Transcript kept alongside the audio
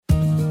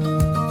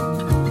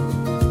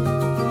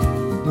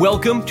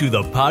Welcome to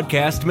the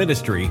podcast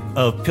ministry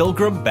of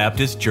Pilgrim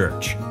Baptist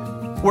Church.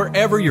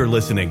 Wherever you're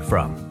listening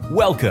from,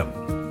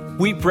 welcome.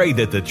 We pray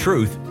that the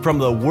truth from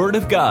the Word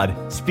of God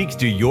speaks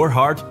to your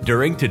heart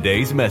during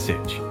today's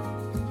message.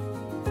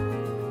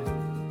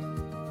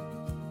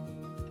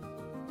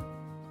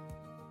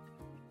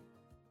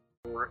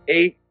 There were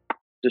 8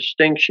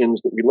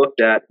 distinctions that we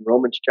looked at in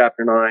Romans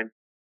chapter 9.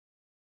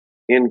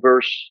 In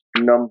verse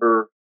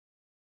number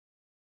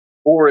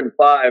 4 and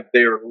 5,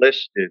 they are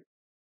listed.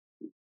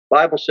 The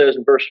Bible says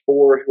in verse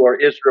 4, who are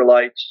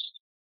Israelites,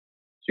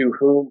 to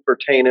whom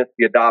pertaineth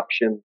the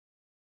adoption,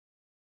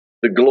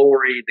 the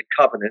glory, the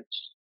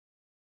covenants,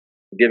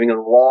 the giving of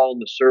the law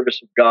and the service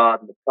of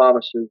God and the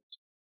promises,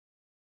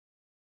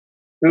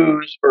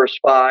 whose, verse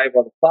 5,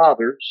 are the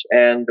fathers,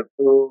 and of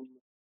whom,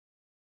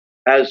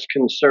 as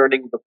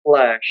concerning the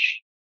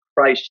flesh,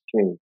 Christ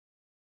came.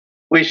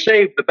 We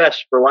saved the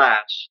best for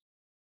last.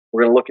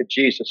 We're going to look at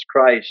Jesus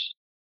Christ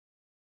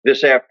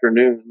this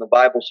afternoon. The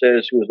Bible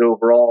says, who is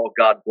over all,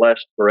 God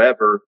blessed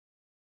forever.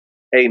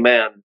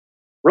 Amen.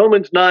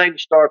 Romans 9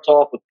 starts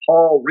off with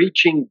Paul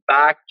reaching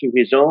back to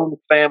his own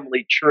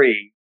family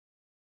tree,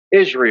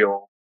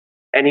 Israel,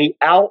 and he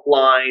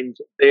outlines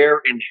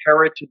their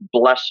inherited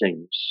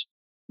blessings.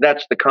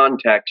 That's the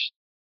context.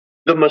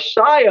 The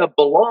Messiah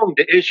belonged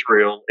to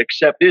Israel,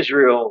 except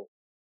Israel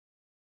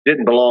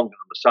didn't belong to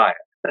the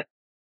Messiah.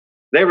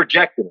 They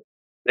rejected him.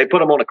 They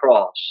put him on a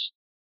cross.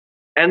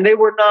 And they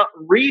were not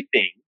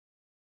reaping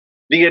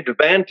the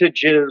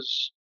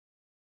advantages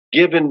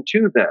given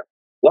to them.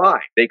 Why?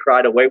 They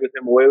cried, away with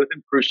him,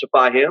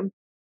 crucify him.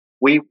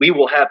 We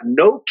will have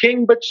no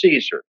king but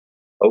Caesar.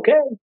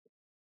 Okay.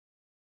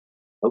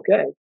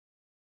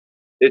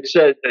 It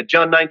says,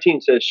 John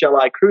 19 says, shall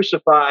I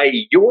crucify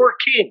your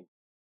king?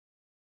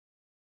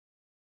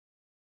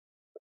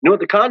 You know,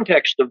 the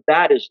context of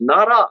that is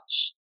not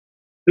us.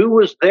 Who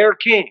was their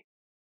king?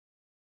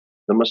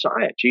 The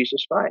Messiah,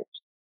 Jesus Christ.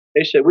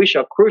 They said, we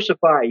shall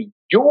crucify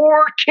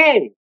your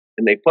king.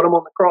 And they put him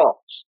on the cross.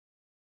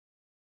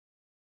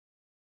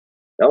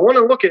 Now, I want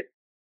to look at,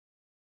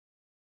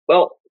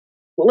 well,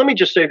 let me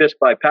just say this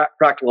by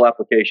practical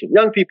application.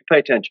 Young people, pay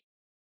attention.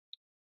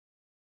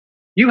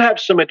 You have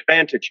some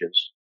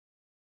advantages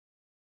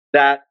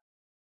that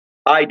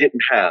I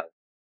didn't have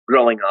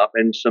growing up,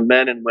 and some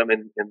men and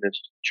women in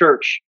this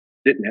church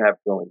didn't have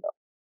growing up.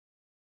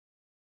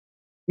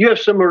 You have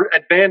some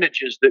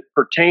advantages that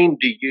pertain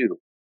to you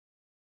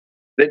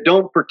that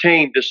don't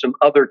pertain to some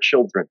other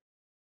children,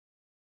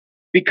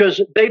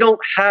 because they don't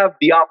have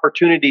the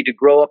opportunity to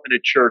grow up in a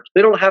church.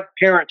 They don't have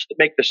parents that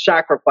make the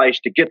sacrifice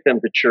to get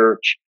them to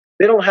church.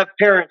 They don't have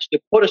parents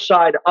that put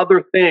aside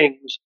other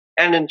things,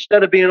 and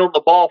instead of being on the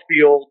ball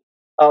field,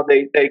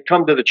 they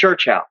come to the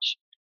church house.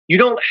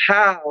 You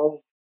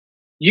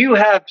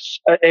have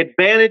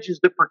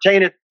advantages that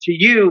pertain to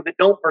you that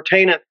don't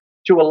pertain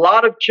to a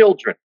lot of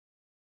children.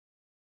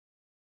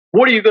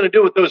 What are you going to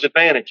do with those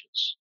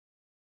advantages?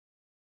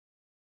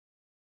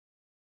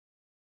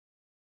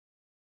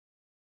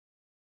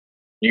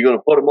 You're going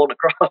to put them on the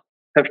cross.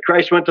 If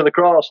Christ went to the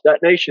cross, that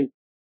nation,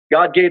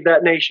 God gave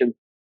that nation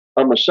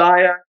a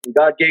Messiah, and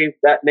God gave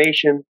that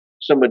nation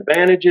some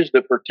advantages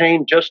that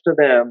pertain just to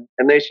them.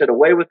 And they said,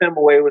 away with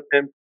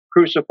him,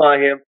 crucify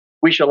him.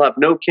 We shall have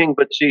no king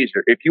but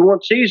Caesar. If you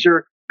want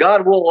Caesar,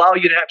 God will allow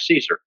you to have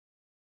Caesar.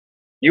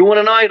 You want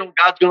an idol,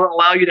 God's going to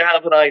allow you to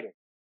have an idol.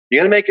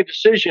 You're going to make a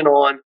decision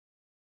on,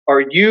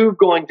 are you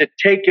going to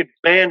take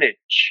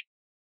advantage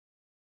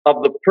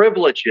of the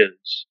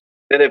privileges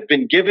that have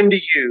been given to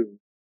you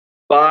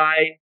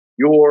by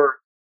your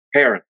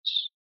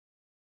parents?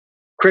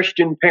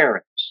 Christian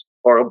parents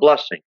are a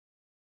blessing.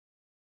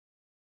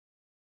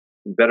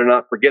 You better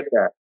not forget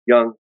that,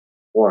 young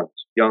ones,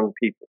 young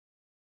people.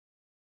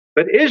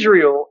 But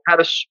Israel had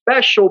a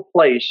special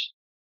place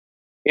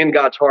in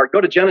God's heart.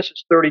 Go to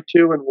Genesis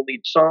 32 and we'll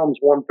read Psalms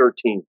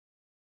 113.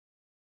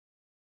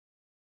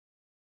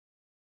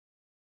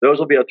 Those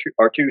will be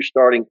our two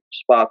starting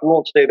spots. We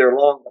won't stay there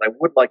long, but I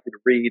would like you to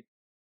read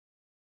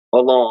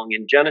along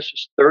in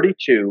Genesis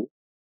 32.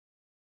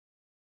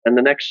 And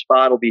the next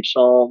spot will be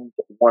Psalm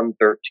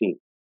 113.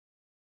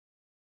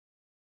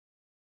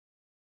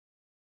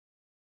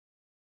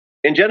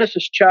 In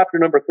Genesis chapter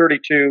number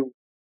 32,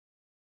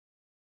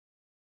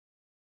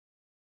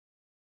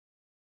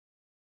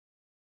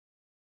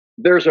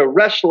 there's a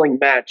wrestling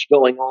match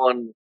going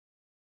on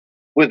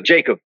with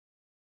Jacob.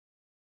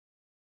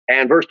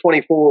 And verse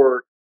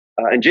 24,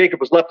 and Jacob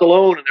was left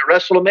alone, and they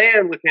wrestled a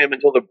man with him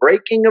until the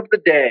breaking of the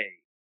day.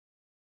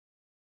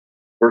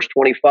 Verse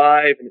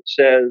 25, and it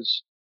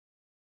says,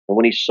 and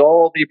when he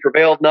saw that he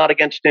prevailed not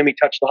against him, he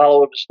touched the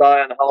hollow of his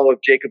thigh, and the hollow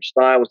of Jacob's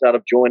thigh was out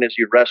of joint as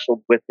he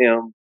wrestled with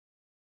him.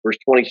 Verse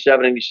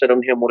 27, and he said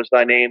unto him, what is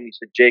thy name? He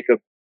said, Jacob.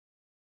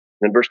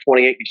 And in verse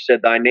 28, he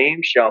said, thy name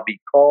shall be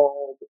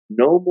called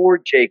no more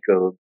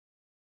Jacob,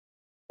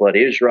 but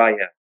Israel.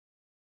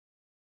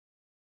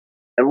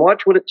 And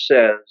watch what it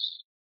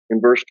says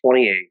in verse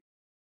 28.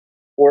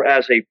 For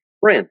as a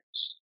prince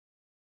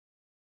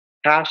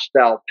hast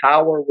thou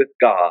power with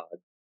God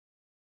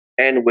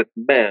and with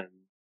men,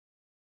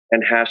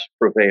 and hast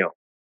prevailed.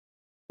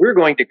 We're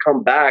going to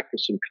come back to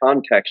some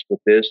context with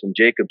this and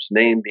Jacob's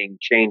name being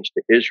changed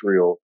to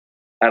Israel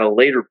at a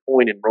later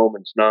point in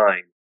Romans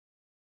 9.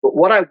 But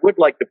what I would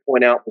like to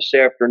point out this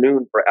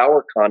afternoon for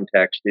our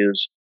context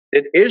is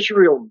that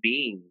Israel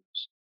means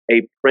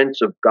a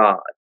prince of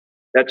God.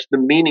 That's the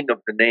meaning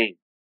of the name.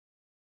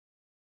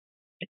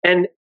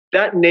 And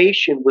that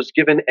nation was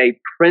given a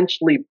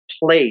princely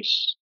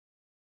place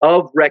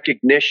of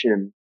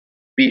recognition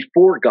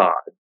before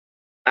God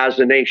as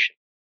a nation.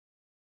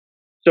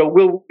 So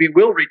we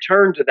will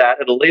return to that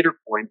at a later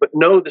point, but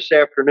know this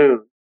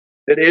afternoon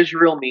that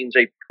Israel means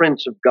a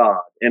prince of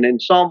God. And in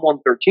Psalm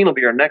 113 will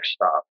be our next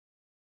stop.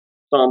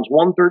 Psalms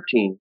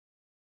 113.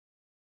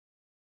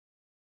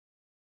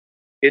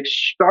 It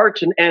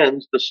starts and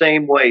ends the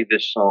same way,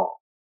 this song.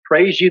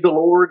 Praise ye the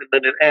Lord, and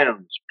then it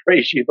ends.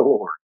 Praise ye the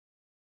Lord.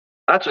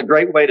 That's a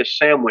great way to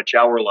sandwich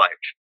our life.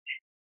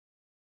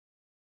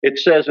 It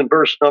says in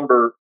verse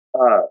number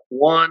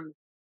 1,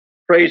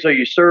 praise are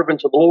you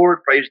servants of the Lord,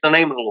 praise the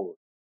name of the Lord.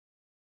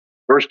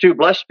 Verse 2,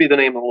 blessed be the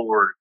name of the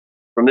Lord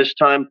from this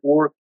time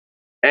forth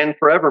and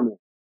forevermore.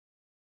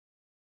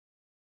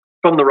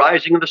 From the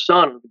rising of the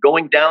sun, the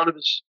going down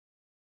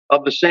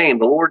of the same,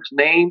 the Lord's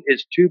name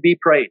is to be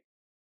praised.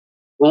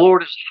 The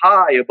Lord is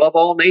high above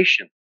all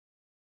nations,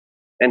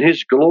 and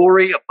his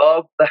glory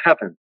above the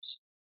heavens.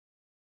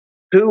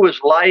 Who is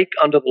like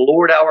unto the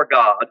Lord our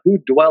God, who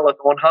dwelleth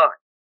on high?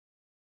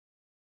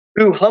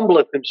 Who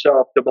humbleth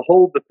himself to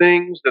behold the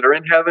things that are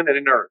in heaven and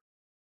in earth?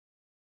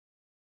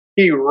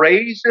 He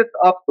raiseth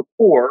up the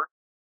poor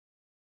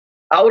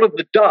out of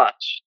the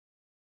dust,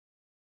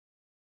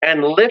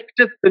 and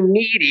lifteth the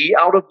needy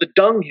out of the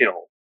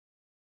dunghill,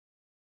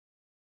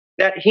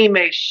 that he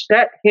may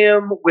set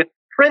him with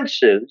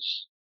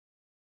princes.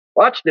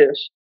 Watch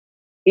this.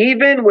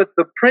 Even with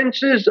the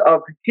princes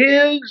of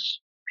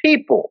his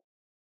people.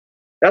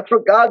 That's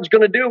what God's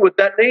going to do with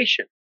that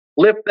nation.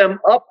 Lift them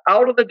up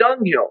out of the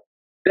dunghill.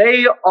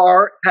 They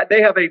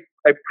have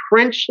a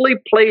princely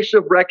place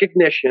of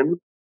recognition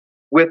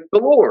with the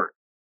Lord.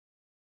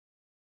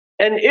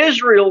 And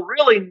Israel,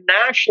 really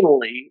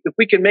nationally, if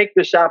we can make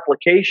this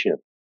application,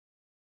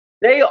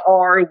 they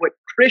are what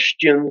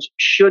Christians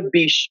should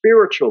be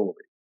spiritually.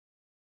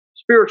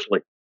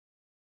 Spiritually.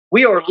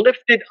 We are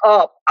lifted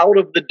up out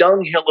of the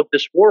dunghill of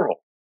this world.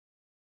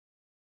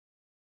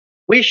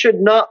 We should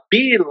not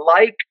be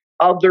like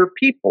other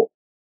people.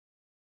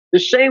 The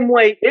same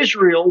way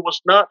Israel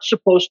was not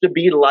supposed to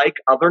be like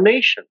other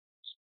nations.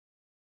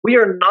 We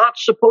are not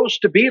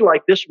supposed to be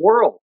like this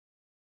world.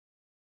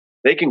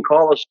 They can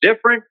call us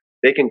different.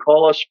 They can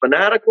call us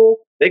fanatical.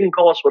 They can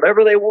call us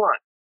whatever they want.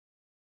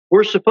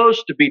 We're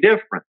supposed to be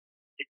different.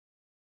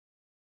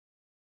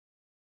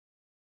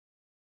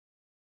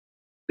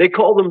 They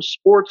call them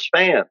sports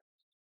fans.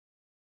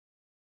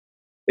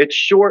 It's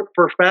short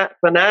for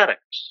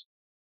fanatics.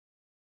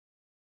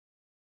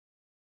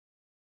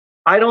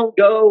 I don't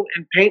go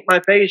and paint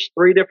my face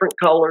 3 different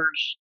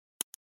colors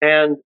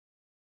and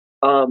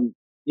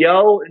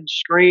yell and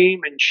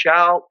scream and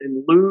shout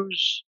and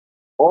lose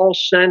all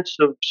sense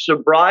of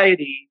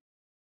sobriety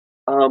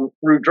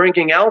through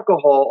drinking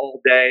alcohol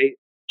all day,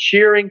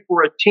 cheering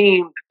for a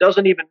team that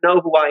doesn't even know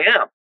who I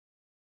am.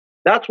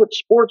 That's what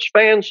sports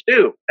fans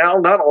do. Now,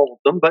 not all of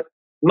them, but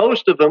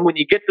most of them, when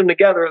you get them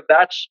together,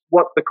 that's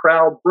what the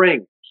crowd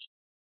brings.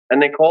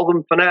 And they call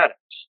them fanatics.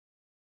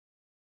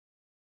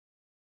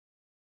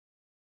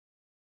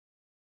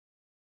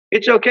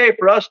 It's okay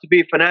for us to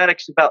be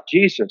fanatics about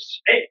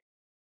Jesus.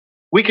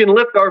 We can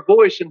lift our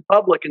voice in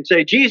public and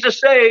say,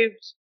 Jesus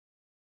saves.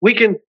 We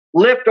can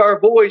lift our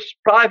voice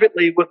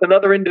privately with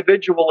another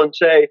individual and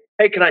say,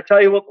 hey, can I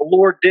tell you what the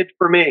Lord did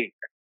for me?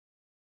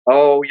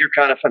 Oh, you're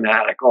kind of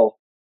fanatical.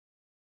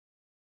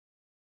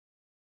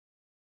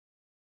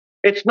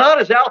 It's not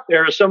as out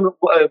there as some of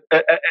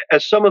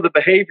the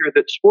behavior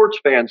that sports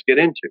fans get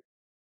into.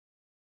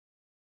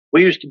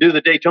 We used to do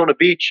the Daytona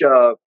Beach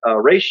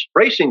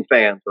racing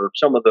fans, or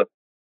some of the.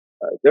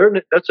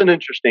 That's an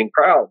interesting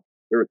crowd.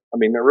 There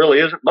really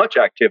isn't much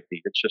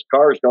activity. It's just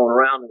cars going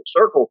around in a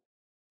circle.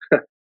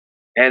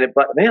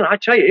 But man, I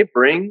tell you, it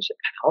brings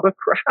out a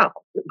crowd.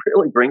 It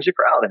really brings a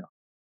crowd out.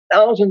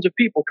 Thousands of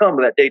people come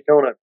to that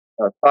Daytona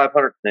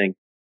 500 thing,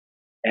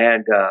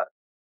 and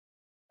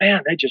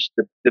man,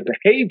 the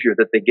behavior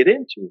that they get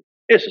into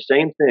is the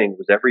same thing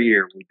as every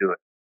year we do it.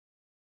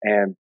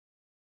 And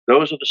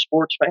those are the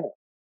sports fans.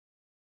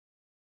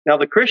 Now,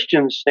 the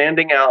Christians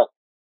standing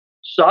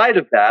outside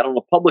of that on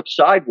the public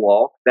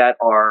sidewalk that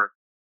are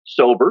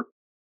sober,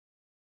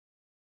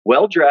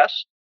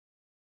 well-dressed,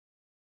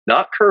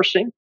 not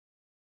cursing,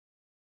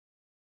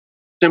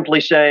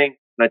 simply saying,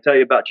 can I tell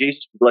you about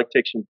Jesus? Would you like to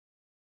take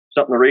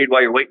something to read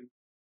while you're waiting?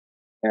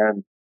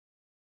 And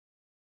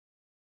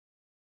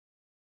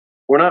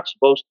we're not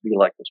supposed to be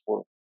like this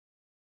world.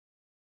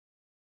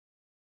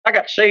 I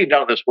got saved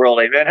out of this world,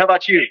 amen. How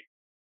about you?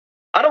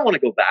 I don't want to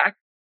go back.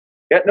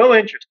 I got no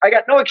interest. I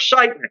got no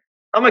excitement.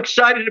 I'm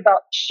excited about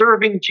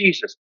serving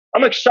Jesus.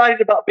 I'm excited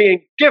about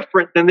being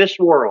different than this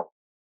world.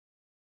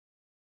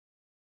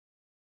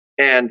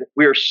 And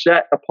we are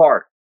set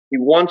apart. He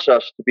wants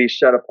us to be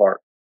set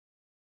apart.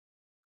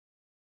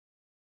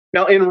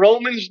 Now, in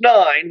Romans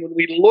 9, when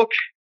we look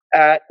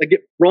at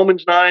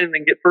Romans 9 and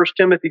then get 1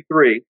 Timothy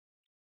 3,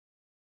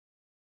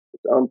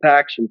 let's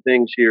unpack some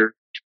things here.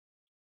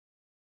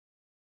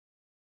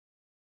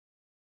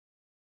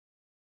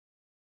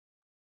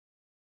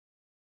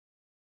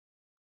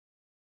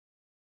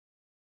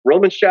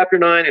 Romans chapter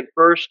 9 and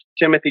 1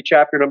 Timothy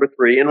chapter number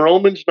 3. In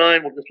Romans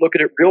 9, we'll just look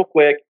at it real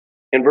quick.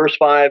 In verse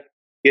 5,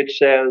 it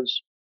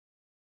says,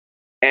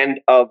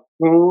 "And of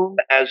whom,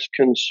 as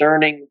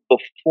concerning the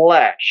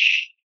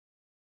flesh,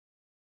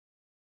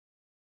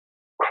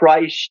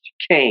 Christ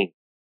came,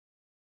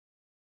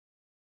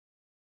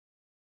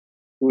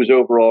 who is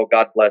over all,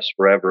 God bless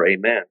forever.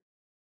 Amen."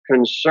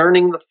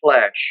 Concerning the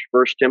flesh,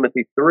 1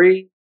 Timothy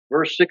 3,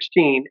 verse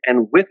 16,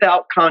 "And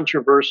without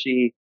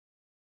controversy,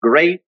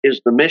 great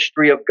is the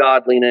mystery of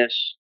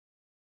godliness.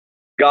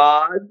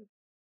 God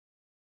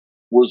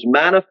was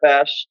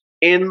manifest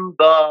in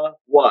the"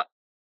 what?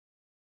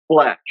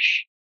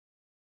 Flesh.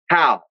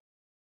 How?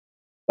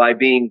 By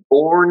being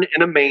born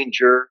in a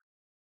manger.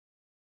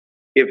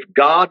 If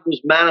God was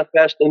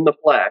manifest in the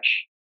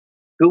flesh,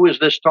 who is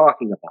this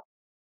talking about?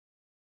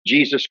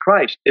 Jesus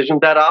Christ.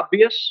 Isn't that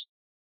obvious?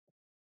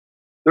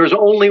 There's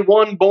only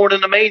one born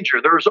in a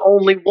manger. There's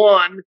only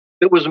one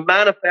that was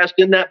manifest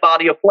in that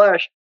body of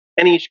flesh.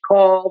 And he's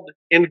called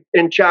in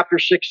chapter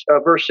 6,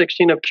 verse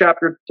 16 of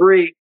chapter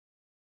 3,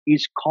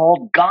 he's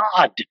called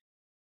God.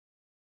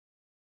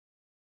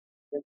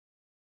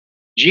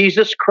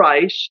 Jesus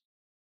Christ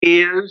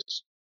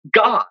is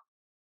God.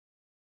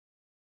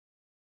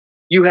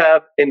 You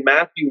have in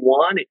Matthew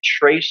 1, it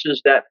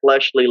traces that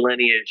fleshly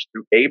lineage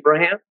through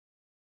Abraham.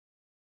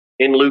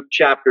 In Luke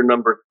chapter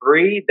number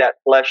 3, that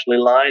fleshly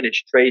line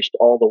is traced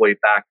all the way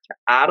back to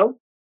Adam.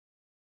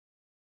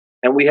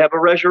 And we have a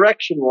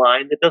resurrection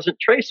line that doesn't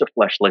trace a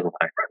fleshly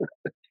line.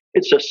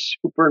 It's a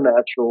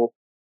supernatural,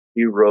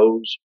 he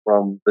rose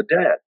from the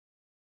dead.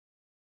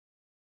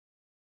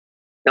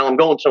 Now I'm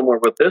going somewhere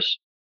with this.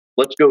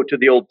 Let's go to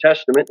the Old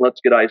Testament.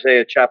 Let's get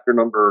Isaiah chapter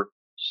number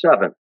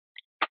 7.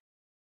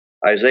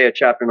 Isaiah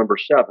chapter number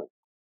 7.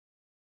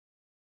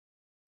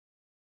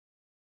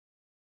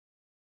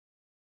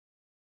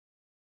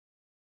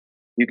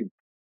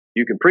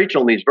 You can preach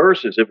on these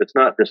verses if it's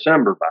not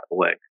December, by the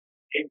way.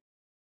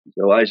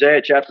 So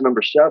Isaiah chapter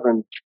number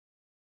 7,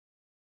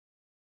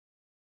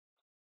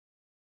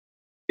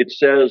 it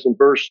says in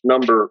verse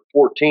number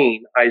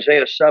 14,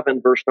 Isaiah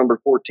 7, verse number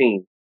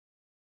 14.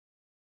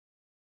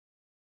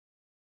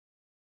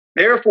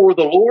 "Therefore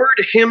the Lord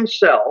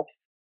himself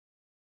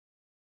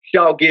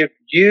shall give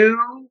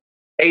you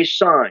a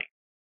sign."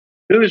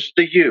 Who's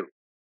the you?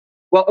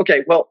 Well,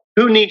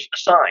 who needs the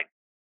sign?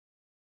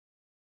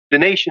 The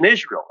nation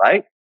Israel,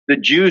 right? The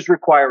Jews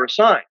require a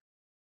sign.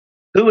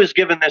 Who is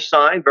given this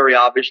sign? Very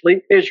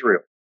obviously,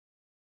 Israel.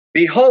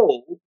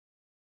 "Behold,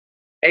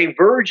 a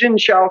virgin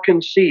shall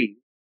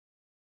conceive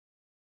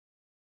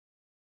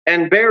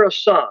and bear a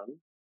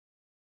son,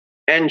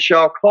 and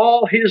shall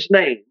call his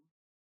name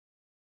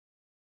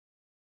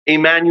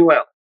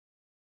Emmanuel."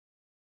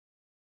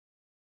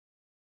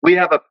 We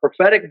have a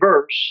prophetic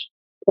verse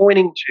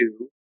pointing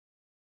to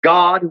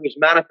God who is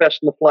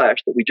manifest in the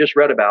flesh that we just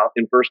read about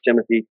in 1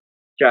 Timothy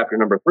chapter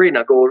number 3.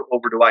 Now go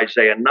over to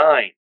Isaiah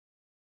 9.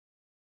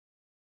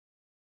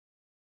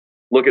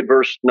 Look at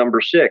verse number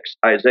 6.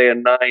 Isaiah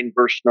 9,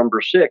 verse number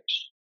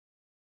 6.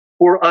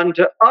 "For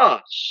unto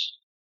us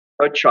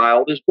a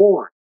child is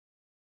born."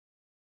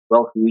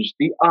 Well, who's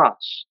the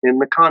us in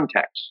the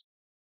context?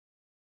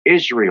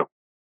 Israel.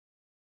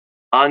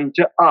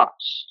 "Unto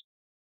us."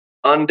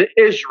 Unto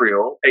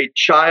Israel a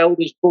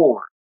child is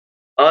born.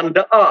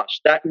 Unto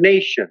us, that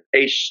nation,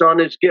 a son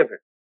is given.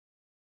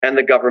 And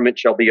the government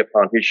shall be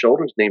upon his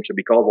shoulders. His name shall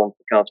be called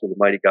Wonderful Counselor, the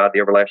Mighty God, the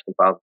Everlasting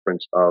Father,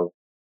 Prince of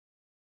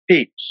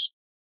Peace.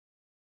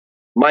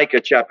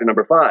 Micah chapter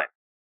number 5.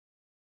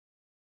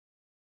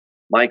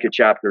 Micah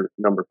chapter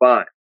number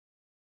 5.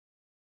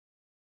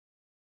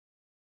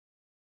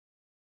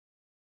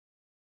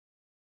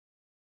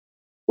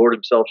 "Lord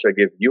himself shall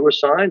give you a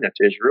sign." That's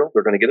Israel.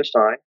 They're going to get a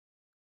sign.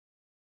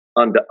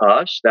 "Unto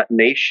us," that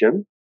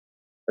nation,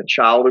 a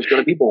child is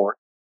going to be born.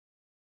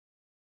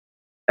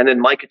 And then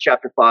Micah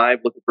chapter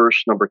 5, look at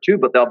verse number 2.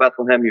 "But thou,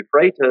 Bethlehem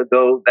Ephratah,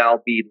 though thou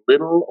be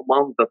little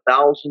among the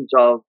thousands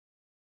of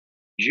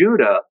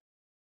Judah,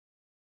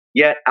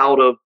 yet out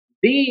of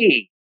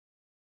thee,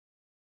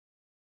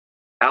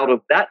 out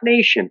of that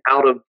nation,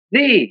 out of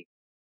thee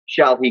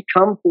shall he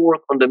come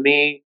forth unto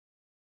me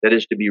that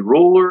is to be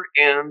ruler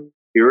in,"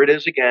 here it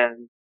is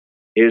again,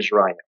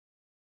 "Israel."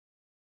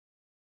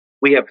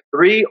 We have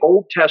 3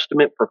 Old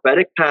Testament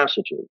prophetic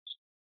passages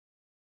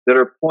that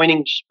are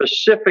pointing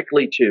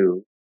specifically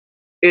to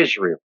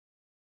Israel.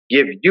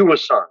 "Give you a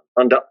son,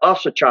 unto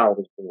us a child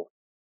is born,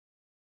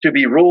 to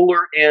be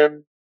ruler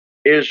in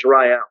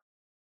Israel."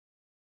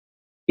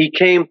 He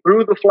came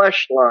through the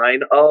flesh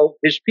line of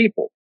his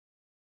people,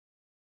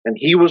 and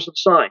he was the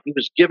sign. He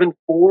was given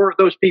for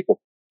those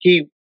people.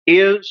 He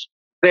is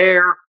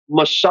their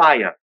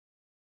Messiah.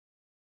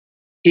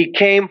 He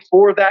came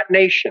for that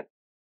nation.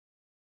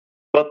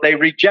 but they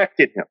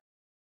rejected him.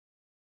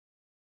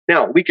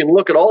 Now, we can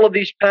look at all of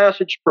these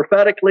passages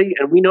prophetically,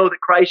 and we know that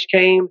Christ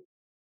came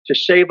to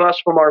save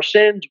us from our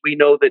sins. We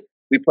know that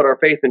we put our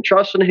faith and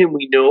trust in him.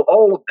 We know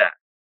all of that.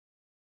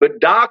 But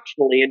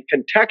doctrinally and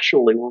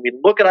contextually, when we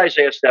look at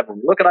Isaiah 7,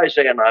 we look at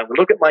Isaiah 9, we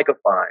look at Micah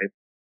 5,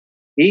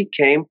 he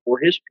came for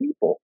his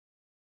people.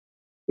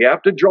 You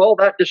have to draw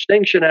that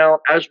distinction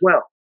out as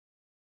well.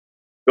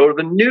 Go to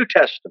the New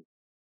Testament.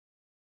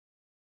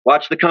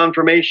 Watch the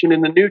confirmation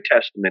in the New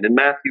Testament. In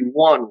Matthew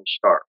 1, we'll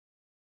start.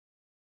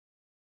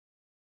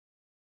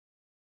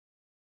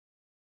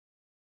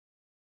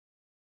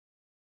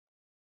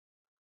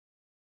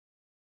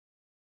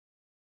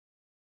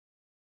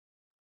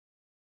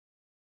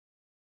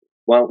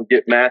 Why don't we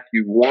get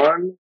Matthew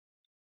 1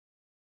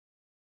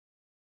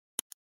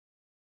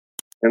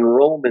 and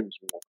Romans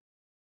 1.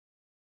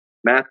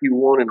 Matthew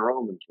 1 and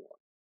Romans 1.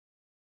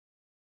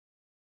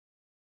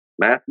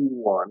 Matthew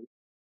 1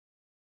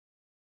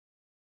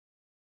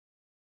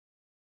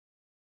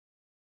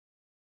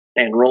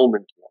 and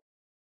Romans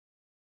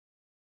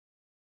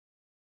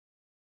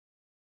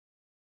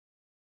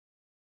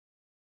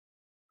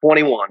 1.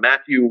 21.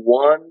 Matthew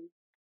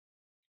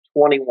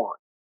 1:21.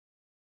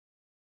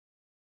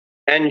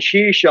 And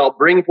she shall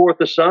bring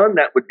forth a son,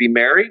 that would be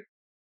Mary,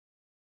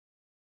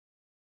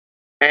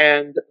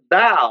 and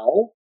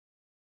thou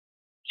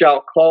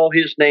shalt call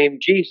his name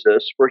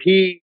Jesus, for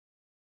he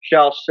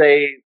shall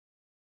save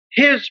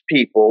his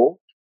people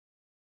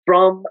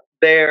from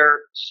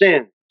their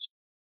sins.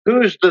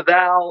 Who's the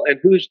thou and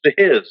who's the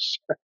his?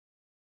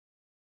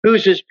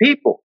 Who's his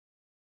people?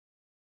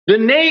 The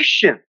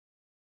nation.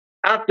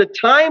 At the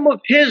time of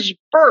his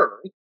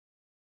birth,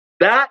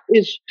 that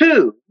is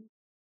who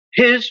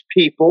his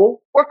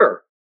people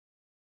were.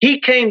 He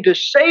came to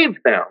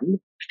save them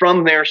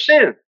from their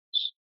sins.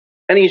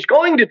 And he's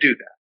going to do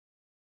that.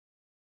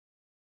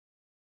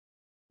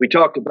 We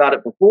talked about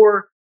it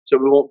before, so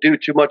we won't do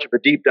too much of a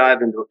deep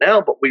dive into it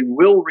now, but we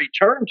will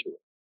return to it.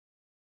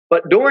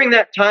 But during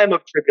that time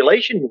of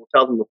tribulation, he will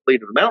tell them to flee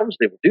to the mountains.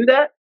 They will do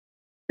that.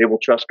 They will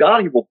trust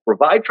God. He will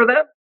provide for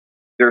them.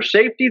 Their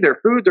safety, their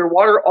food, their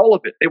water, all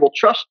of it. They will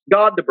trust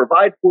God to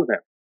provide for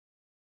them.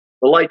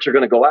 The lights are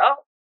going to go out.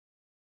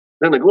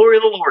 Then the glory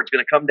of the Lord is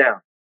going to come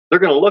down. They're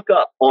going to look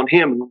up on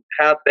him who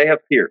they have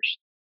pierced.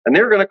 And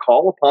they're going to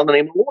call upon the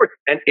name of the Lord.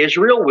 And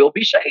Israel will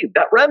be saved,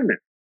 that remnant.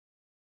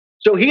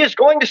 So he is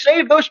going to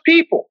save those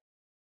people.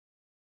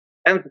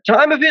 And at the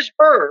time of his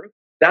birth,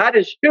 that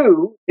is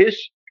who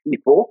his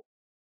people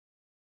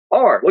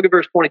are. Look at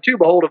verse 22.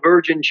 Behold, a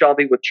virgin shall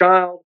be with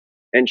child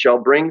and shall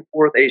bring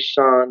forth a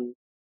son,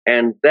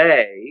 and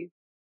they,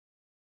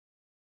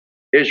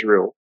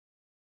 Israel,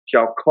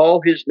 shall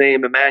call his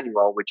name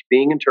Emmanuel, which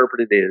being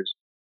interpreted is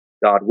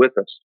God with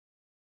us.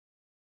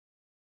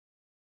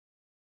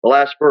 The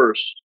last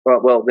verse,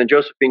 then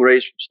Joseph being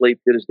raised from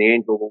sleep did as the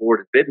angel of the Lord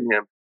had bidden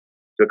him,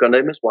 took unto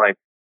him his wife,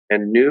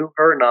 and knew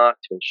her not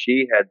till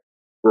she had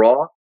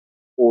brought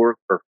forth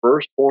her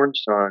firstborn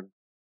son,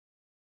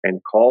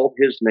 and called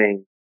his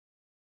name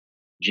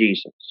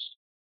Jesus.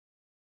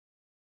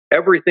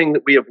 Everything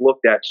that we have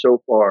looked at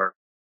so far,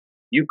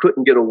 you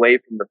couldn't get away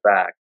from the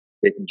fact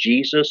that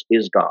Jesus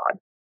is God.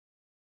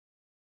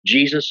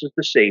 Jesus is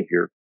the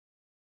Savior.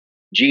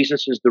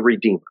 Jesus is the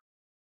Redeemer.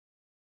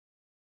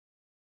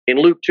 In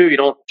Luke 2, you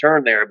don't have to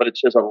turn there, but it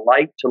says, a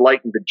light to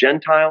lighten the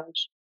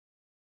Gentiles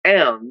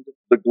and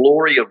the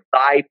glory of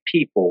thy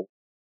people,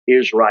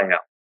 Israel.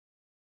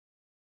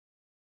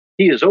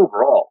 He is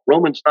over all.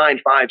 Romans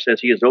 9:5 says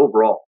he is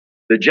over all,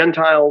 the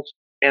Gentiles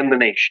and the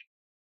nation.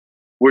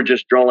 We're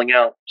just drawing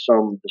out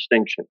some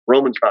distinction.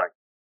 Romans 9.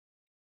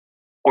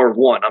 Or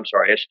 1, I'm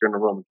sorry, I should turn to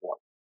Romans 1.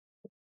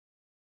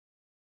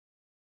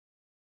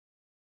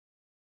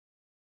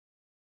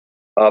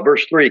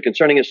 Verse 3,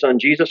 concerning his son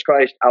Jesus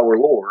Christ our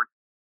Lord,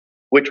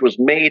 which was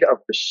made of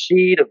the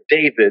seed of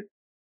David.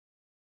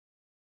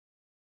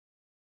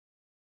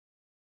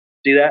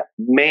 See that?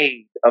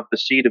 Made of the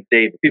seed of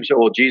David. People say,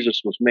 well,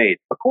 Jesus was made.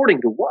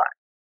 According to what?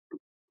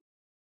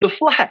 The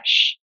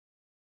flesh.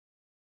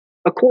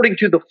 According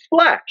to the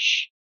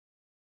flesh.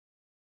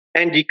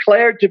 And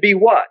declared to be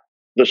what?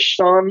 The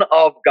Son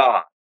of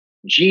God.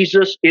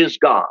 Jesus is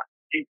God.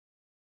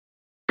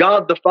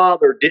 God the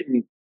Father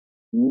didn't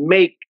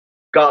make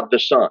God the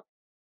Son.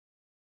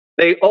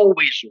 They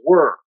always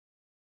were.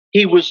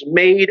 He was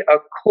made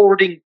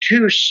according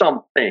to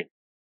something,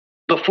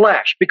 the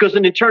flesh, because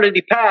in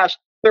eternity past,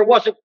 there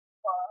wasn't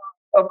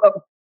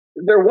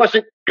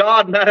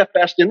God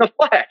manifest in the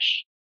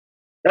flesh.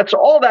 That's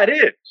all that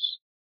is.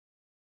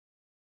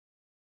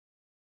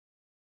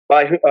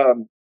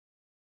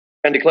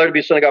 And declared to be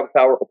a son of God with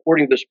power,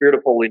 according to the Spirit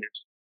of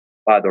holiness,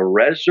 by the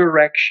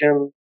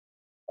resurrection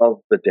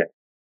of the dead,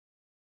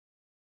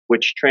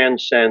 which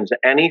transcends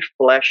any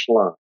flesh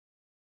line,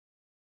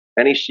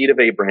 any seed of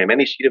Abraham,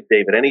 any seed of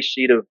David, any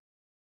seed of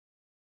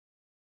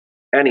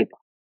anybody.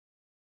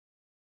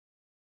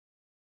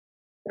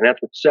 And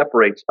that's what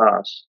separates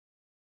us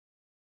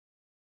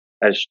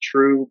as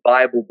true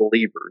Bible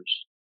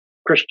believers,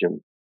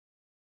 Christians,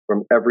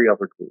 from every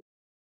other group.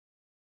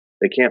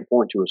 They can't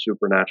point to a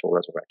supernatural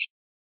resurrection.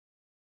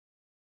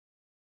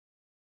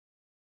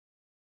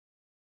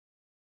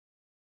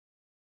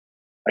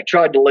 I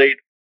tried to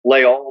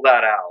lay all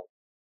that out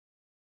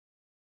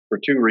for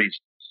two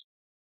reasons.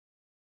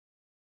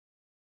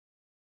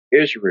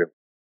 Israel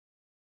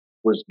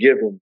was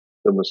given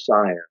the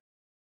Messiah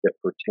that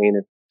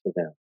pertaineth to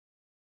them.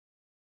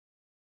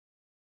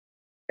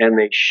 And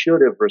they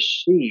should have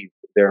received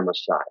their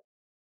Messiah,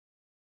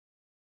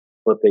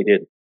 but they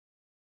didn't.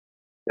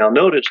 Now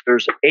notice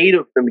there's 8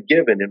 of them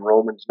given in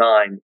Romans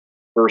 9,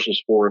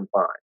 verses 4 and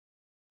 5.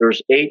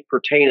 There's 8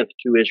 pertaineth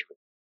to Israel.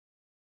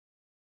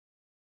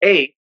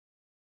 8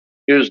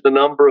 is the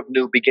number of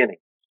new beginnings.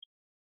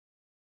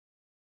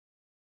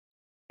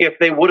 If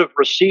they would have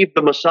received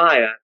the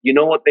Messiah, you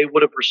know what they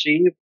would have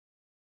received?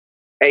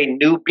 A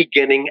new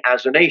beginning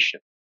as a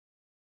nation.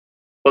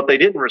 But they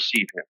didn't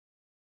receive him.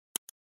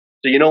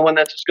 So you know when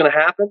that's just going to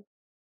happen?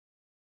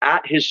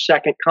 At his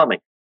second coming.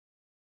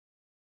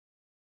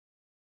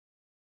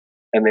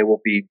 And they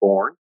will be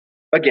born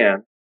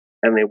again,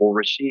 and they will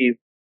receive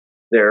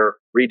their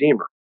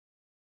Redeemer.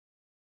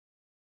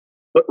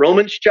 But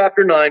Romans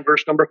chapter 9,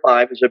 verse number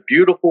 5 is a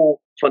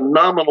beautiful,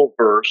 phenomenal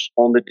verse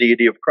on the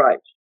deity of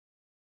Christ.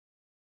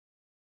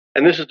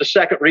 And this is the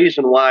second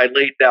reason why I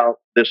laid out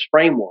this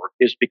framework,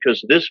 is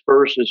because this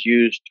verse is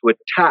used to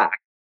attack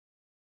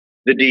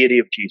the deity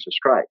of Jesus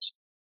Christ.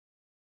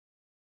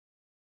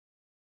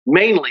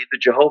 Mainly the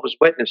Jehovah's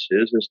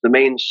Witnesses is the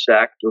main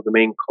sect or the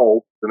main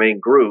cult, the main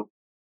group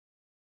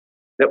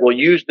that will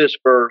use this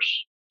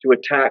verse to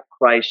attack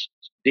Christ's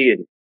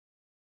deity.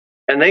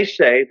 And they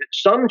say that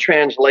some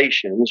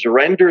translations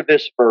render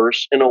this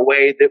verse in a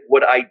way that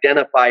would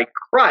identify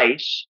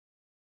Christ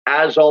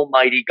as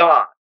Almighty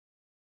God.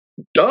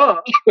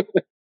 Duh.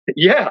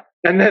 Yeah.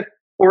 And then,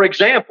 for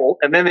example,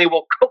 and then they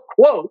will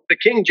quote the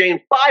King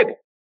James Bible.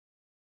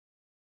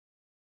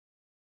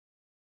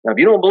 Now, if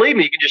you don't believe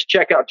me, you can just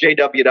check out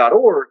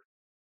jw.org,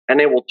 and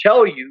they will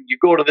tell you, you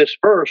go to this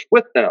verse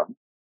with them,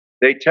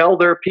 they tell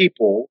their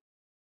people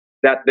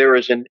that there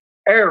is an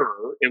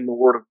error in the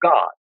Word of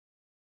God.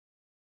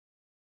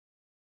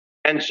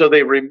 And so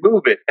they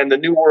remove it. And the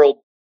New World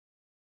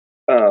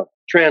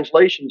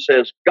Translation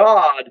says,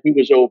 God, who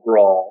is over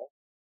all,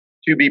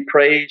 to be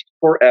praised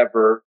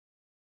forever.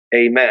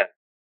 Amen.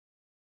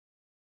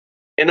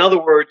 In other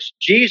words,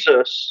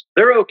 Jesus,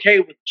 they're okay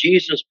with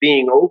Jesus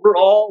being over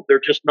all.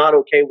 They're just not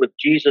okay with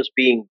Jesus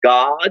being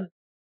God,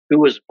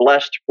 who is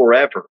blessed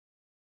forever.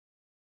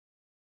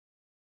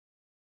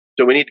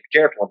 So we need to be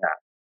careful of that.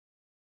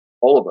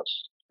 All of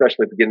us,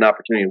 especially if we get an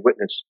opportunity to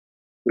witness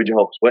to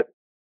Jehovah's Witness.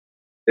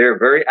 They're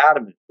very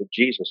adamant that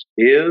Jesus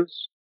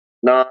is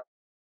not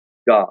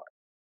God.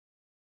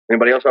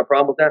 Anybody else have a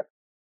problem with that?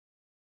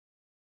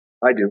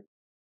 I do.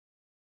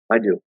 I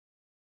do.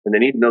 And they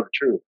need to know the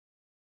truth.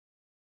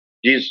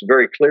 Jesus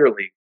very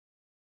clearly,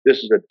 this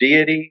is a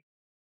deity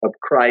of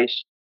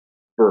Christ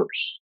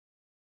verse.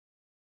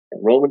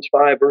 In Romans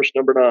 5, verse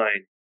number 9,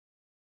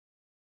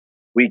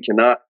 we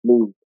cannot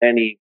move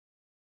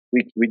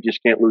we just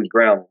can't lose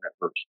ground on that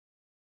verse.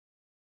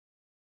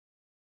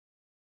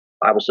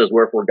 The Bible says,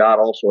 wherefore God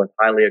also hath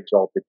highly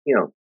exalted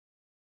him,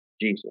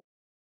 Jesus,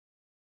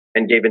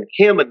 and given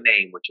him a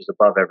name which is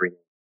above every name.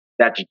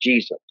 That's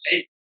Jesus.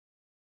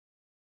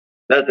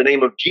 That at the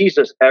name of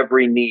Jesus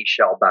every knee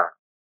shall bow,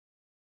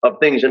 of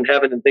things in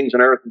heaven and things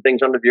on earth and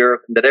things under the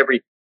earth, and that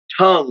every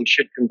tongue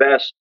should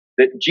confess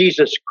that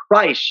Jesus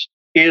Christ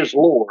is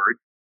Lord,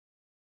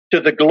 to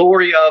the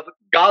glory of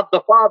God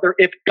the Father.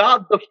 If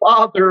God the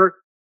Father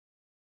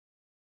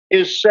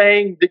is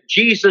saying that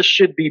Jesus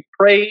should be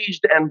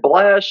praised and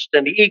blessed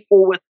and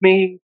equal with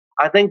me,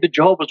 I think the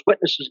Jehovah's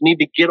Witnesses need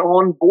to get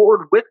on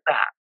board with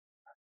that.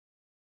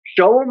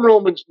 Show them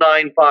Romans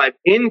 9:5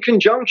 in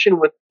conjunction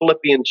with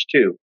Philippians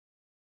 2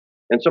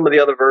 and some of the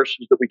other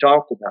verses that we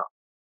talked about.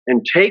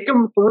 And take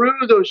them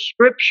through those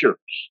scriptures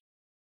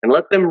and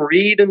let them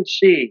read and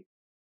see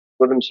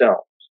for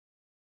themselves.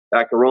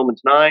 Back to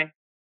Romans 9.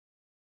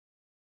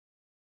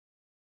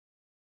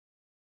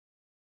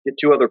 Get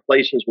 2 other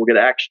places. We'll get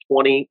Acts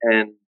 20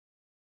 and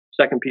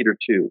 2 Peter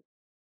 2.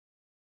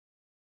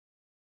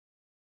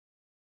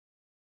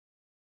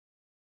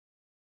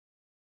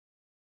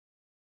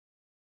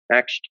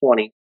 Acts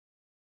 20.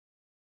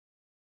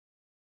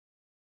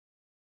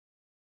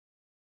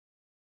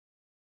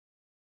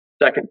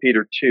 Second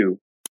Peter 2.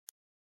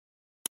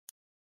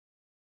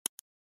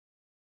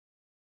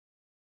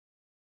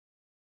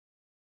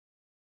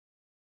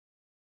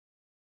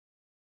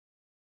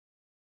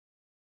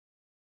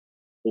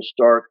 We'll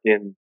start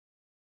in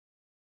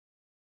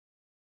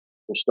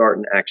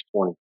Acts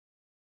 20.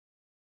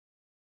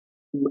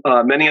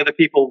 Many other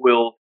people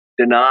will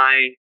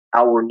deny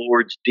our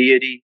Lord's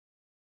deity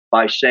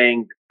by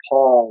saying that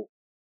Paul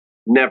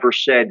never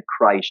said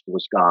Christ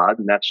was God,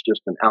 and that's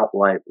just an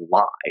outright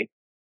lie.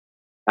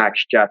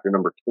 Acts chapter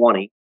number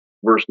 20,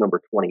 verse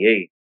number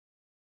 28.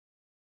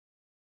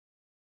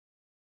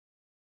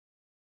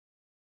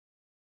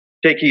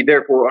 Take heed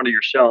therefore unto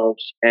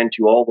yourselves and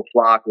to all the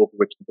flock over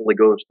which the Holy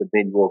Ghost hath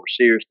made you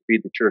overseers to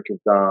feed the church of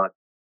God,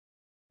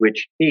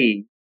 which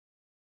he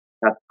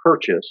hath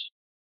purchased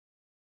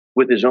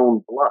with his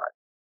own blood.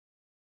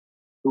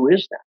 Who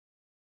is that?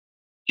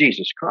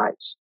 Jesus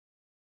Christ.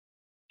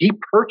 He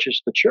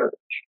purchased the church.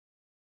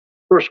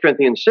 1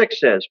 Corinthians 6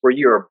 says, for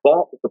you are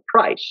bought with a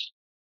price.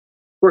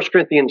 1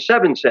 Corinthians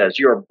 7 says,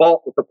 you are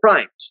bought with a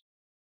price.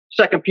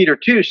 2 Peter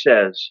 2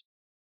 says,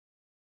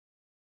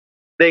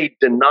 they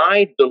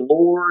denied the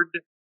Lord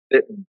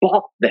that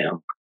bought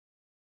them.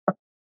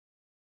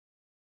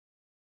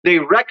 They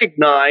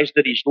recognize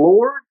that he's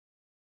Lord,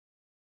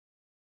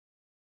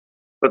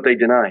 but they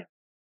deny him.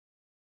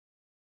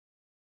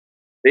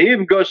 They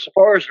even go so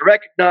far as to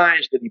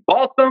recognize that he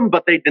bought them,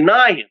 but they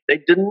deny him. They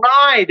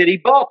deny that he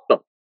bought them.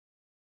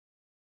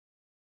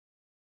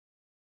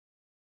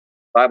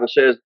 The Bible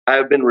says, I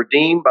have been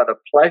redeemed by the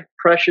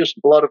precious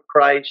blood of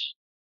Christ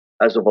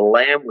as of a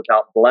lamb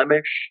without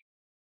blemish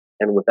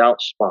and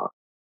without spot.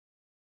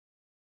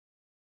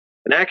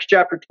 In Acts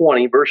chapter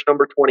 20, verse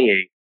number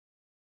 28,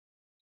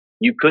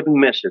 you couldn't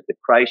miss it that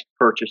Christ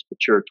purchased the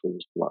church with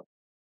his blood.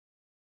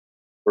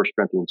 1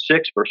 Corinthians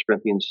 6, 1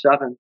 Corinthians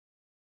 7,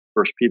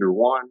 1 Peter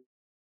 1.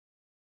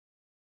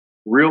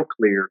 Real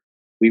clear,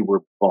 we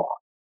were bought.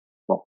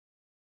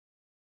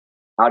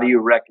 How do you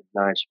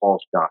recognize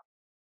false doctrine?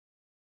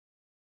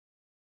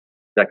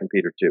 2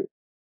 Peter 2.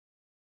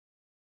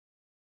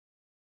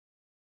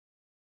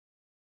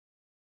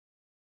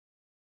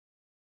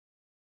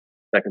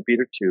 Second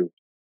Peter 2.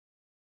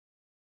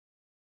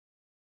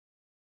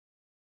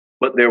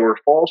 But there were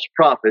false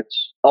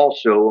prophets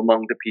also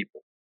among the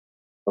people.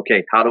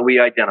 Okay, how do we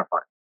identify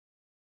them?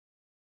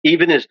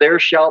 Even as there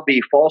shall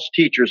be false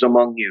teachers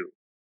among you.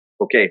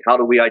 Okay, how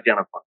do we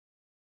identify them?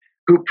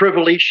 Who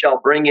privily shall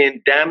bring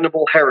in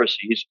damnable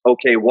heresies.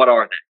 Okay, what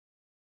are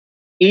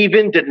they?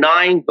 Even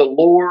denying the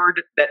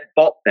Lord that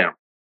bought them,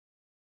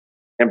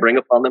 and bring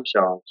upon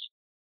themselves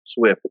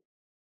swift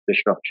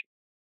destruction.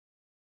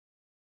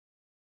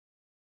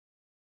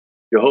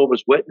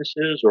 Jehovah's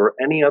Witnesses or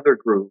any other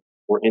group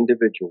or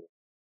individual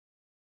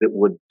that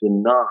would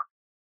deny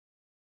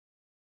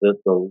that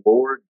the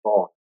Lord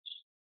bought us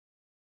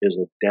is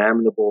a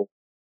damnable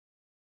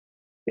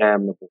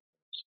person.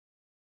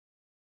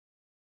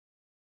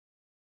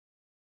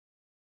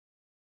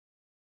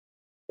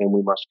 And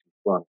we must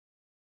confront it.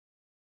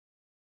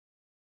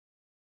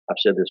 I've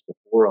said this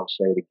before, I'll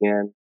say it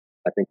again.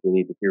 I think we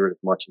need to hear it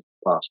as much as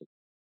possible.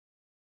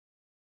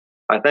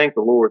 I thank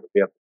the Lord that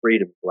we have the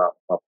freedom to go out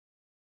in public.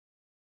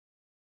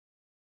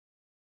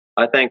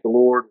 I thank the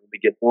Lord when we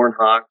get horn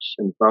honks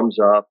and thumbs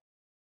up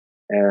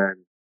and,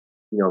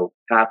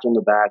 pats on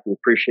the back. We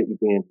appreciate you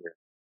being here.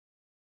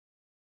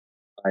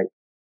 I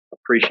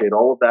appreciate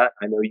all of that.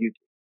 I know you do.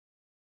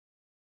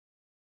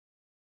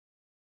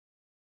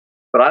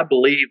 But I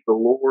believe the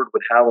Lord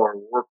would have our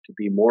work to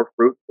be more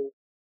fruitful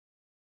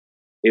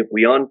if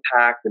we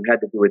unpacked and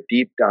had to do a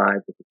deep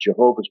dive with a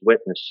Jehovah's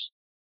Witness,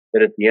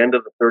 that at the end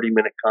of the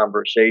 30-minute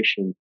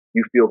conversation,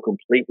 you feel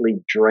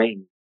completely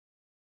drained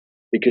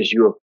because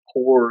you have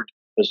poured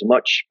as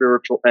much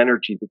spiritual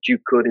energy that you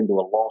could into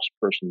a lost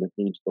person that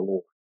needs the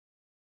Lord.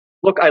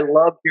 Look, I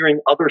love hearing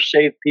other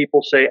saved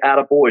people say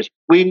attaboys.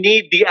 We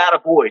need the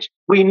attaboys.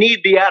 We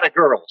need the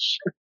attagirls.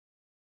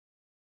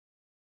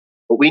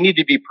 But we need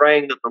to be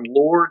praying that the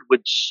Lord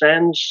would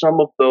send some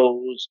of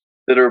those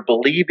that are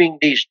believing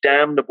these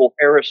damnable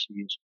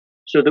heresies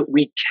so that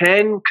we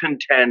can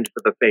contend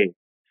for the faith,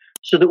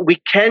 so that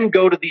we can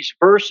go to these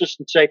verses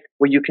and say,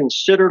 will you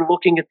consider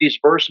looking at these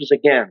verses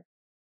again?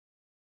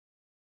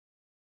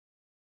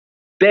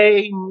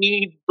 They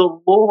need the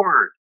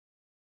Lord.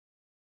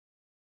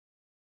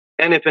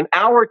 And if in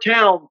our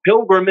town,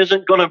 Pilgrim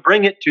isn't going to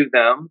bring it to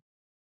them,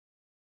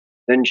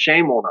 then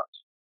shame on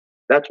us.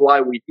 That's why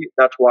we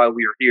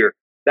are here.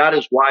 That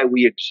is why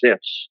we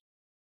exist.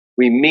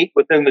 We meet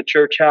within the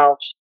church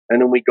house,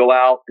 and then we go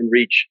out and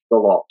reach the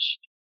lost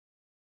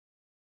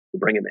to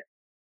bring them in.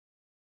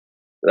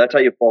 So that's how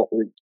you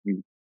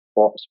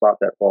spot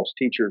that false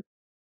teacher.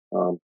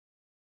 A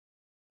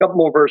couple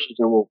more verses,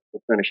 and we'll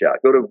finish out.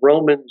 Go to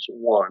Romans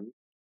 1.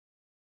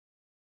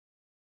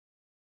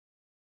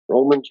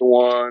 Romans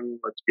 1.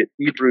 Let's get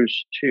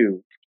Hebrews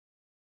 2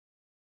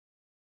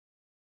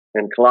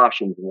 and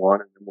Colossians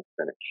 1, and then we'll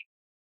finish.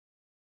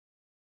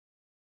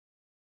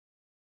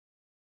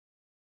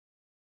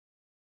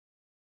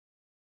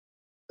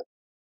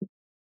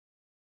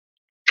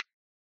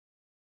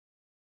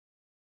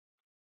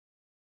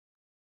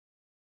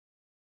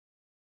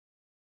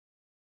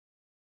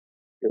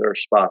 Get our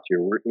spots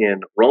here. We're in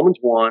Romans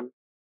 1,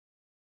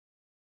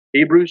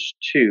 Hebrews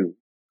 2,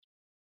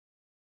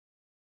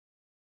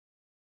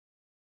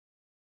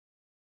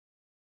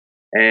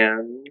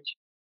 and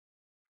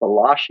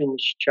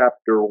Colossians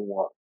chapter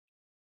 1.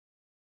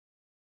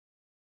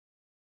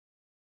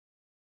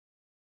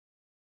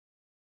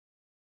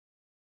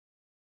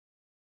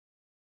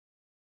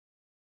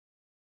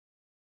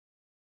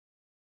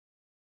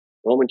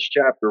 Romans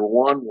chapter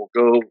 1 will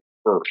go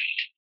first.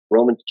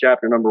 Romans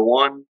chapter number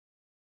 1.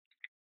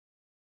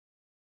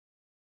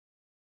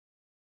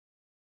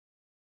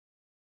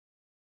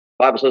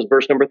 Bible says,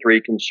 verse number 3,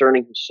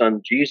 concerning his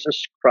Son,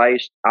 Jesus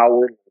Christ our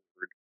Lord,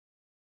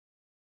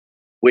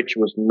 which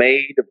was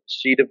made of the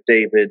seed of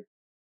David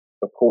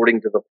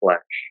according to the flesh.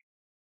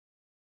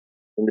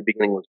 In the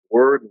beginning was the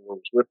Word, and the Word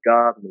was with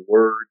God, and the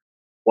Word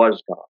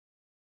was God.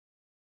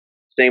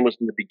 Same was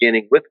in the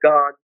beginning with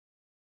God.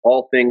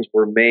 All things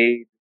were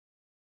made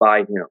by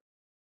him.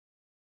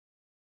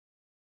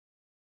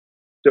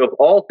 So if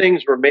all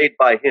things were made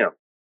by him,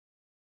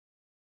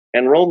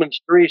 and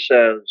Romans 3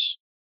 says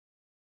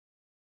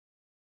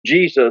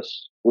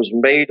Jesus was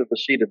made of the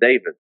seed of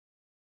David,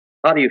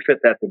 how do you fit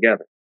that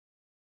together?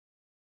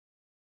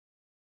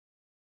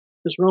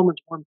 Because Romans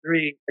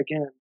 1:3,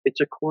 again,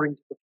 it's according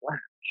to the flesh.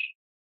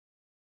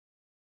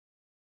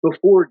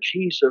 Before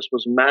Jesus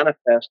was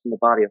manifest in the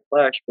body of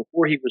flesh,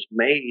 before he was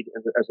made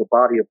as a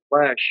body of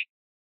flesh,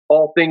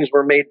 all things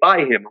were made by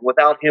him. And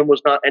without him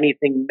was not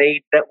anything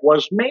made that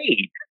was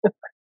made.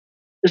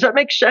 Does that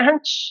make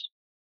sense?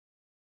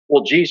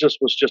 Well, Jesus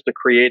was just a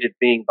created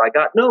being by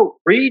God. No,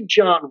 read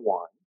John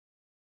 1.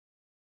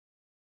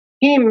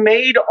 He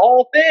made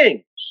all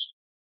things.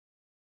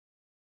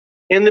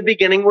 In the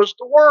beginning was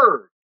the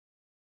Word.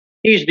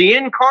 He's the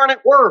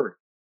incarnate Word.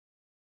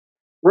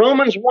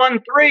 Romans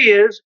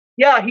 1:3 is,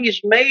 yeah,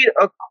 he's made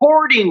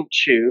according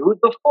to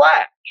the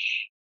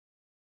flesh.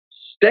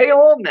 Stay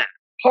on that.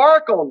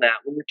 Park on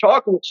that when you're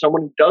talking with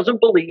someone who doesn't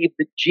believe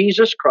that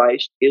Jesus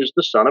Christ is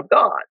the Son of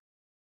God.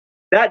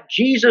 That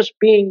Jesus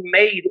being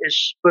made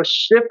is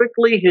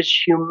specifically his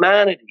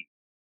humanity.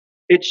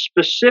 It's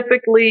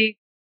specifically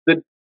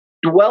the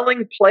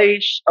dwelling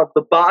place of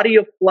the body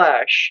of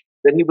flesh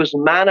that he was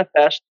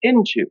manifest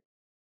into.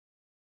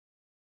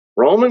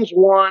 Romans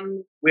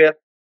 1 with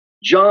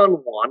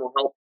John 1 will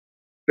help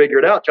figure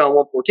it out. John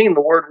 1:14,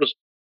 the Word was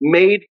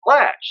made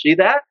flesh. See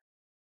that?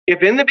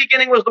 If in the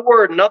beginning was the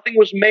Word, nothing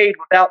was made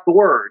without the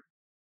Word.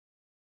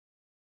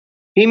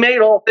 He made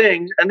all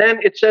things. And then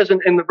it says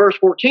in the verse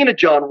 14 of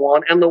John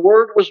 1, and the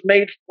Word was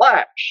made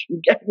flesh.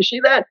 You see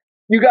that?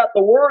 You got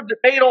the Word that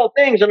made all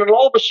things, and then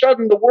all of a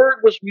sudden the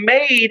Word was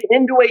made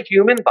into a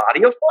human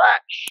body of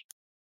flesh.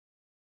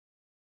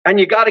 And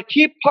you got to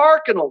keep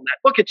parking on that.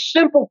 Look, it's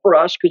simple for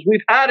us because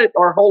we've had it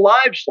our whole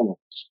lives, some of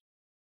us.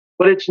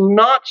 But it's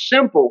not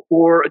simple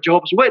for a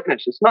Jehovah's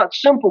Witness. It's not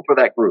simple for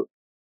that group.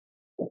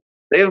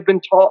 They have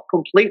been taught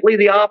completely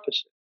the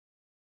opposite.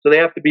 So they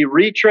have to be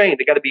retrained.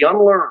 They got to be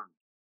unlearned.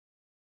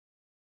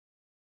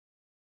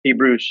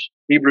 Hebrews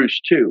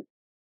 2.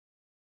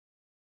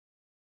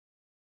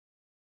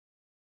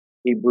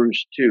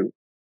 Hebrews 2.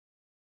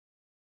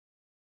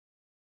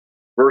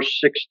 Verse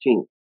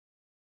 16.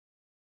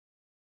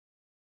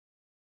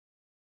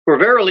 For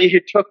verily he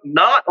took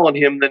not on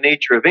him the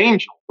nature of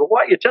angels. But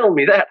why are you telling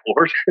me that,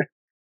 Lord?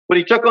 But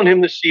he took on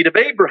him the seed of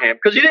Abraham,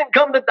 because he didn't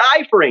come to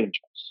die for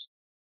angels.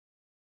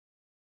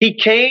 He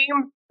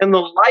came in the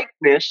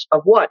likeness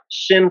of what?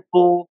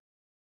 Sinful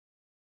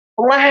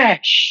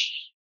flesh.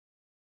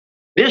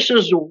 This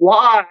is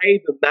why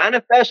the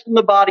manifest in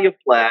the body of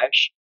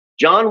flesh,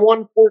 John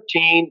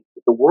 1:14,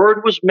 the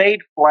Word was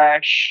made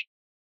flesh.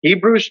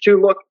 Hebrews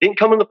 2, look, didn't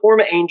come in the form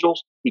of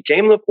angels. He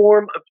came in the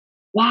form of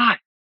why?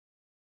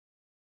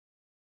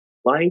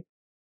 Like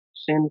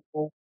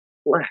sinful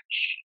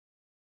flesh.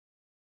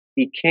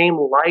 He came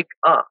like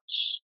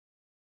us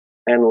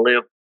and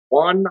lived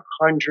 100%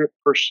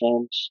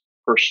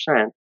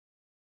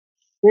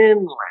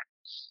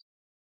 sinless.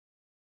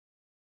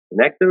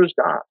 Connect those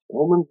dots.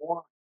 Romans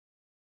 1,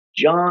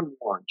 John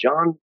 1,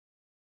 John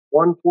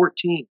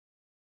 1:14,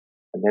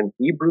 and then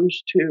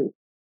Hebrews 2.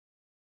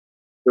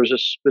 There's a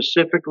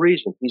specific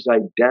reason. He's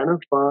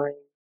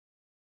identifying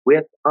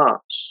with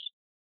us.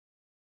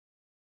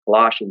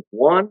 Colossians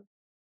 1.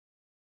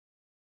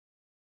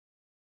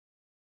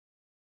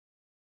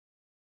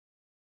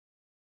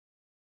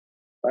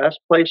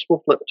 Last place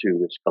we'll flip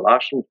to is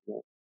Colossians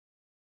 1,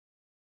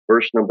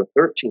 verse number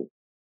 13.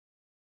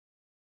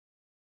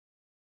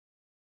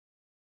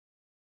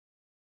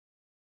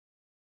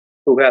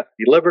 Who hath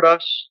delivered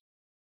us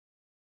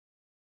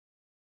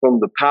from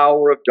the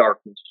power of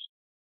darkness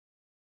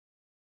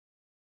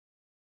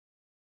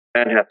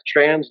and hath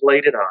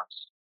translated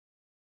us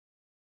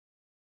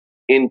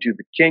into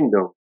the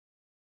kingdom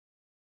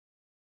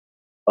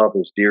of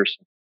his dear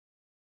Son.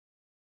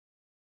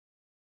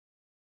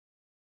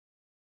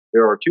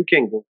 There are two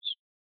kingdoms.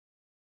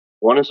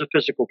 One is a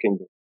physical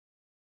kingdom.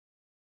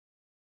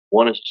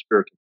 One is a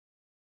spiritual.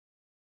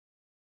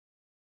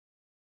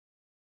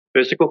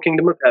 Physical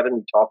kingdom of heaven,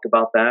 we talked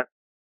about that.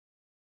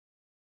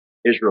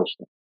 Israel's.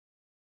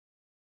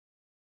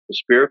 The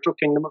spiritual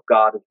kingdom of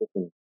God is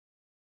within.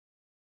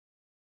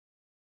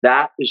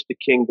 That is the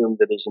kingdom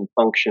that is in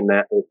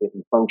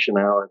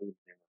functionality.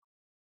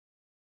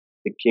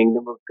 The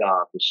kingdom of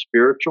God, the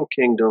spiritual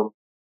kingdom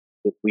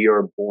that we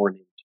are born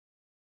into.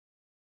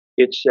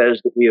 It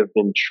says that we have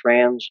been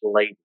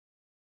translated.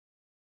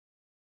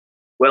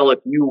 Well, if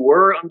you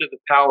were under the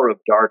power of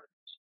darkness,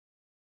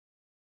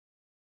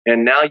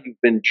 and now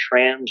you've been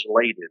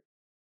translated,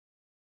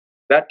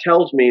 that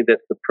tells me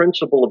that the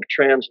principle of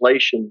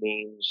translation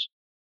means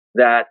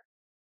that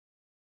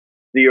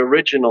the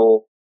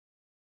original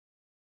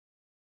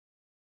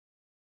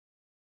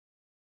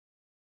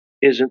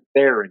isn't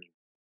there anymore.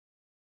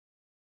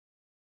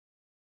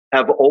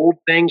 Have old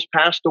things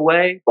passed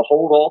away?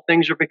 Behold, all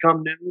things are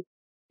become new.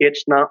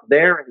 It's not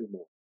there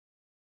anymore.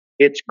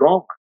 It's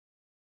gone.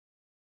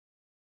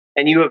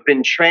 And you have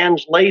been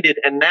translated,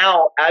 and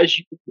now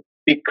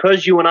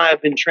because you and I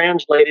have been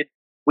translated,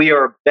 we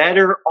are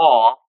better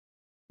off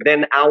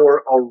than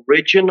our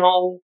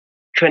original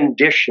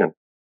condition.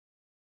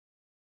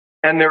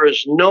 And there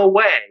is no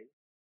way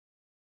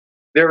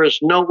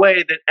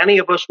that any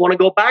of us want to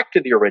go back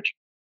to the original.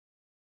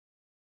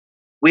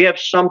 We have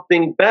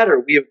something better.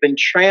 We have been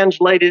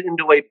translated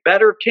into a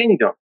better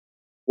kingdom.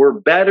 We're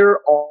better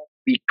off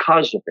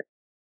because of it.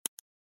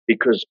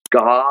 Because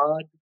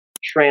God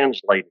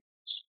translated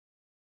us.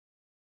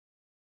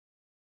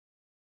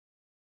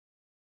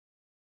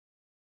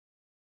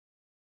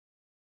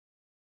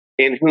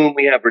 In whom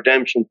we have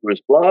redemption through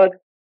his blood,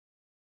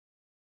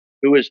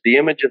 who is the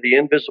image of the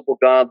invisible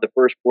God, the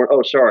firstborn.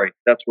 Oh, sorry.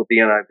 That's what the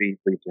NIV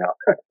leaves out.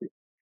 I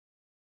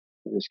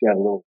just got a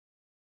little.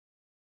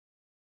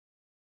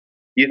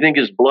 You think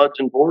his blood's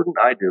important?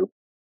 I do.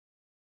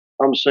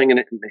 I'm singing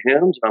it in the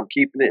hymns, and I'm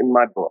keeping it in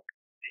my book.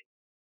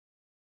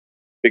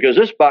 Because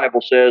this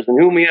Bible says, in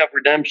whom we have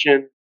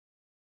redemption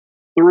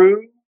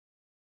through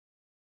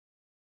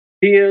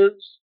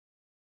his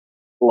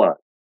blood.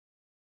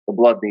 The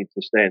blood needs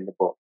to stay in the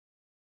book.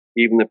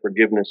 Even the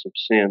forgiveness of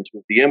sins,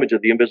 with the image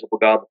of the invisible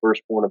God, the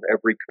firstborn of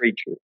every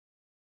creature.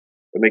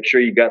 But make sure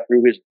you got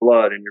through his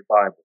blood in your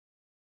Bible.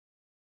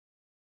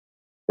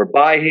 For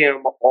by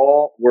him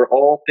were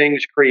all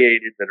things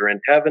created that are in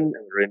heaven and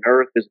that are in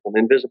earth, visible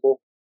and invisible,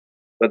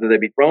 whether they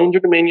be thrones or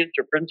dominions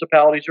or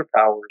principalities or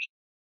powers,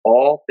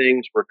 all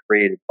things were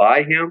created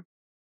by him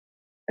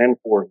and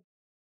for him.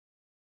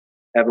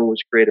 Heaven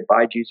was created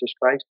by Jesus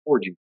Christ, for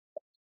Jesus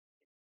Christ.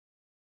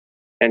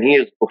 And he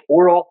is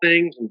before all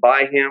things, and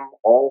by him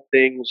all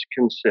things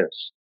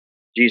consist.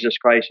 Jesus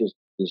Christ is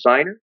the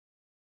designer.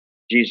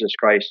 Jesus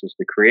Christ is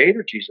the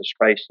creator. Jesus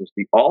Christ is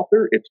the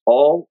author. It's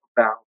all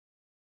about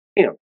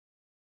him.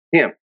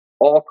 Him.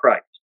 All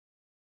Christ.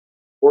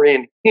 For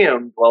in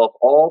him dwelleth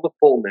all the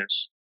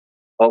fullness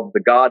of the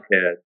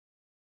Godhead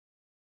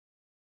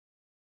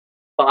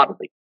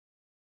bodily.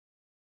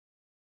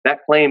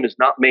 That claim is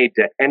not made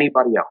to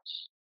anybody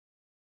else.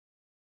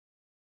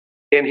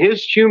 In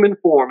his human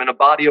form, in a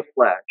body of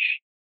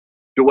flesh,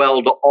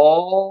 dwelled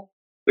all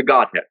the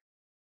Godhead.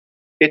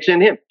 It's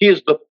in him. He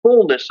is the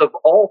fullness of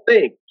all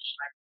things.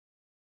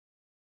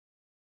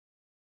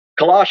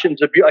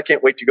 Colossians, I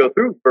can't wait to go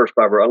through verse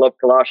by verse. I love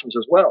Colossians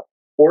as well.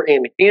 For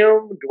in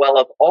him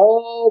dwelleth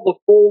all the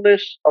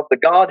fullness of the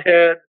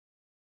Godhead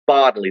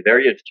bodily. There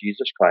he is,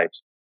 Jesus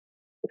Christ,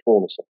 the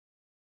fullness of it.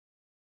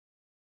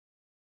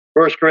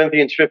 1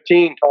 Corinthians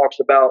 15 talks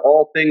about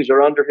all things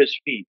are under his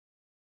feet.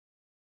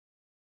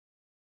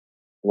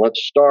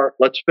 Let's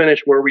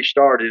finish where we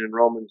started in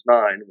Romans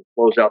 9 and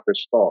we'll close out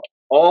this thought.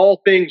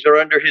 All things are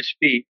under his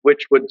feet,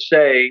 which would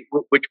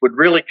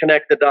really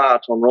connect the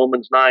dots on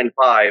Romans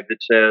 9:5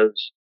 that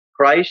says,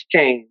 Christ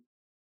came,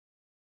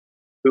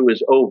 who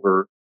is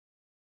over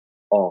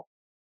all.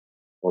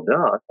 Well,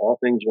 duh, all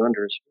things are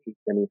under his feet,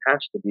 and he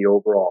has to be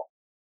over all.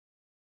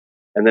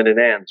 And then it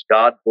ends,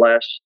 God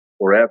bless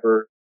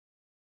forever.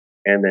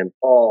 And then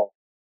Paul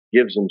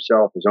gives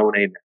himself his own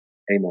amen.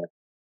 Amen.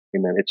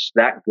 Amen. It's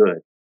that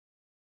good.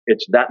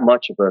 It's that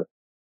much of a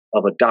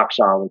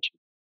doxology.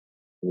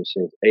 And he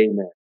says,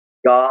 amen.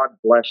 God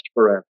blessed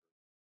forever.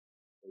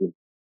 And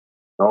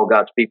all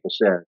God's people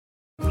said.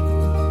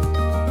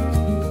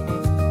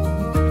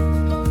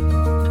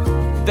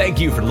 Thank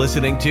you for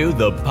listening to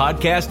the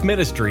podcast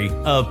ministry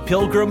of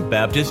Pilgrim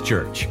Baptist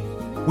Church.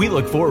 We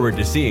look forward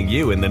to seeing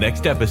you in the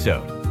next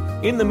episode.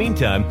 In the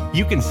meantime,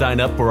 you can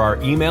sign up for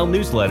our email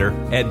newsletter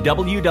at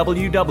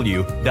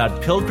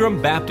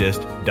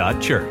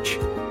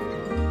www.pilgrimbaptist.church.